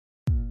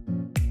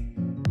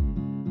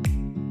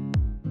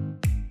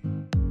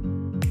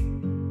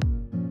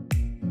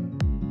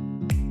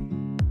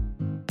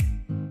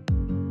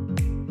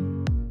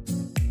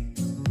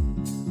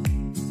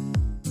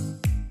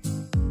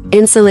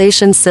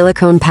Insulation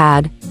silicone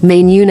pad,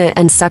 main unit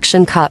and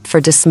suction cup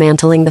for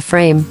dismantling the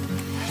frame.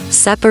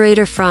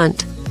 Separator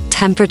front,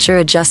 temperature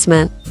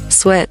adjustment,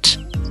 switch.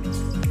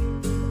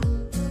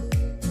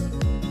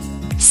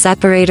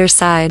 Separator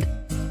side.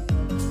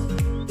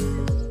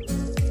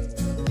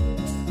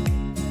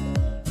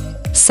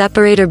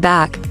 Separator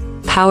back,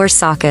 power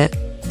socket,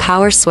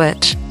 power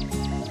switch.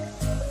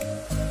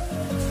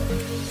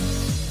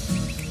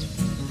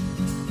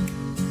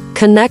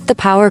 Connect the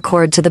power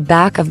cord to the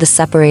back of the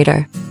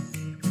separator.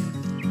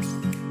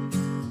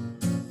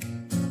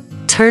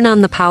 Turn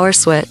on the power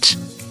switch.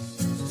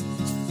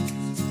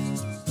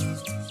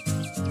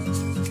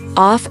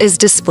 Off is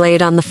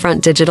displayed on the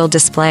front digital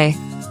display.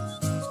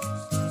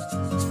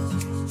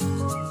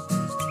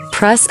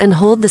 Press and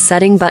hold the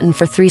setting button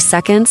for 3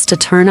 seconds to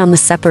turn on the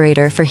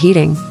separator for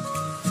heating.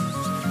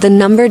 The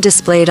number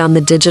displayed on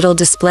the digital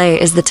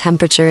display is the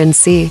temperature in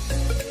C.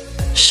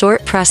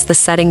 Short press the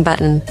setting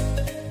button.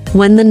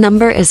 When the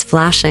number is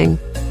flashing,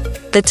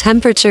 the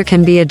temperature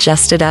can be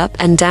adjusted up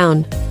and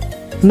down.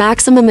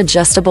 Maximum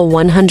adjustable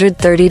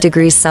 130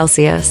 degrees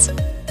Celsius.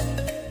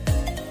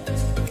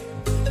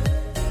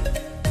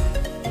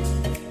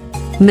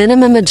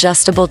 Minimum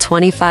adjustable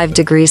 25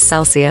 degrees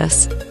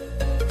Celsius.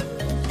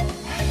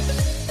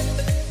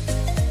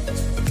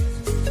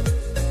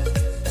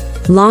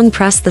 Long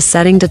press the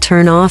setting to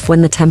turn off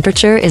when the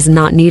temperature is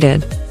not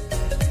needed.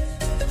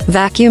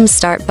 Vacuum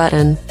start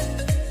button.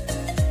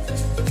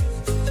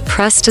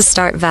 Press to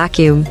start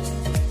vacuum.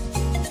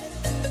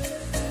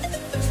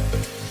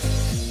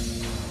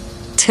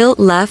 Tilt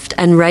left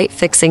and right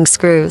fixing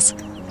screws.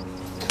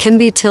 Can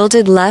be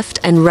tilted left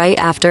and right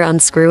after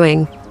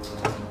unscrewing.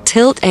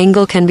 Tilt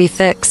angle can be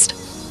fixed.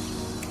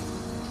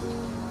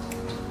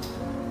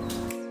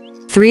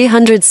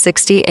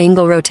 360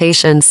 angle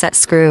rotation set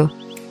screw.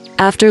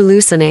 After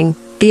loosening,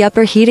 the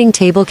upper heating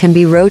table can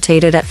be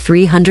rotated at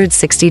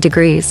 360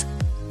 degrees.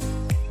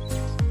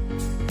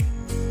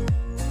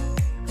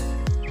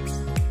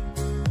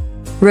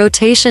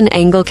 Rotation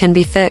angle can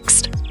be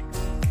fixed.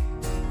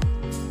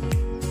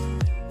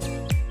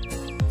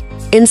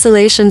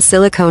 Insulation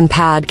silicone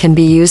pad can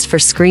be used for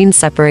screen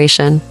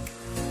separation.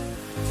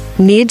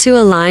 Need to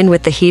align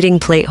with the heating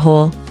plate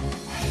hole.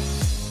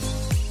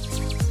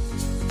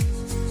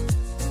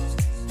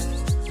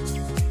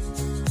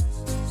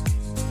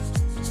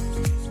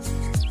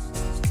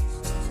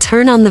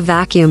 Turn on the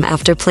vacuum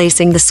after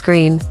placing the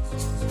screen.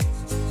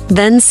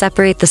 Then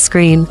separate the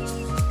screen.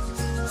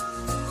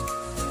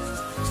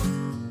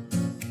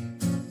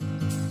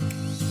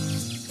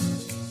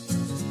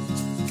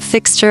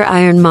 Fixture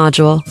iron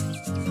module.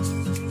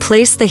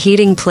 Place the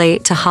heating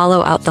plate to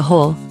hollow out the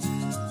hole.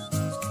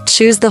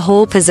 Choose the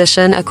hole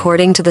position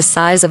according to the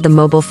size of the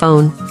mobile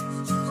phone.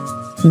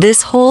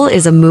 This hole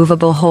is a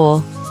movable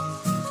hole.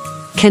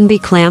 Can be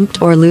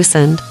clamped or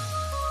loosened.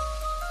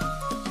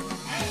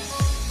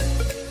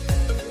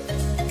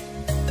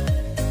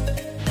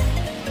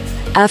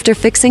 After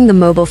fixing the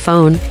mobile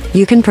phone,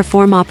 you can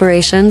perform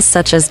operations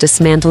such as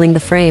dismantling the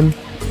frame.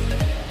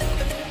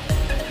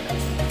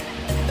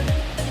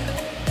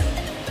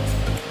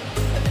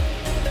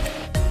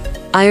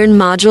 Iron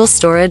module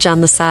storage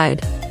on the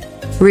side.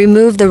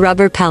 Remove the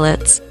rubber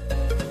pellets.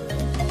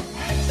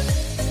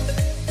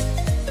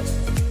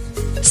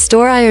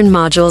 Store iron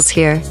modules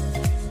here.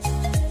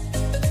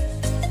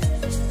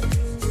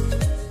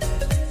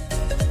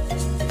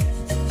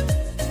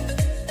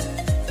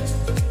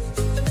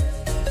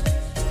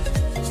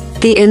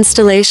 The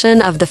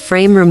installation of the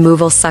frame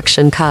removal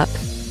suction cup.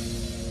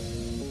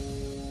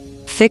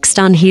 Fixed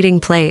on heating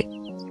plate.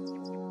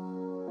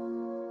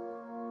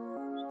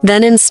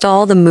 Then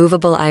install the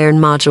movable iron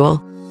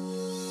module.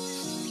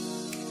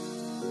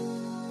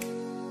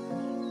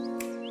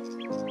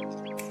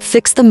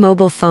 Fix the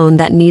mobile phone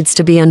that needs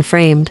to be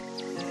unframed.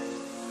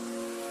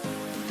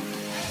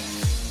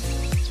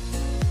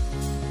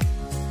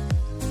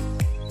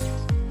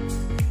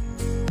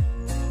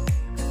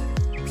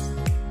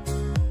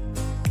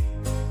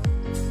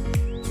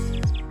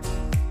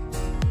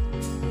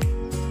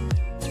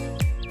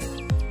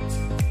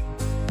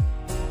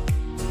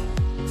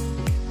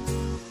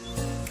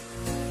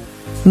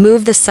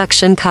 Move the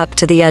suction cup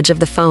to the edge of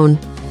the phone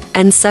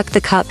and suck the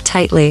cup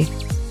tightly.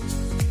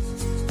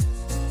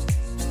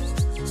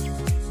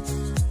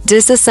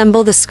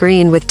 Disassemble the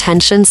screen with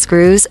tension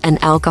screws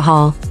and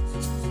alcohol.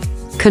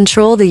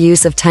 Control the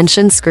use of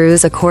tension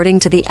screws according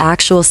to the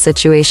actual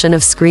situation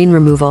of screen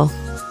removal.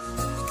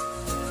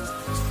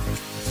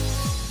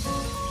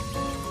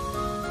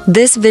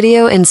 This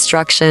video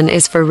instruction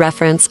is for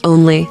reference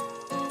only.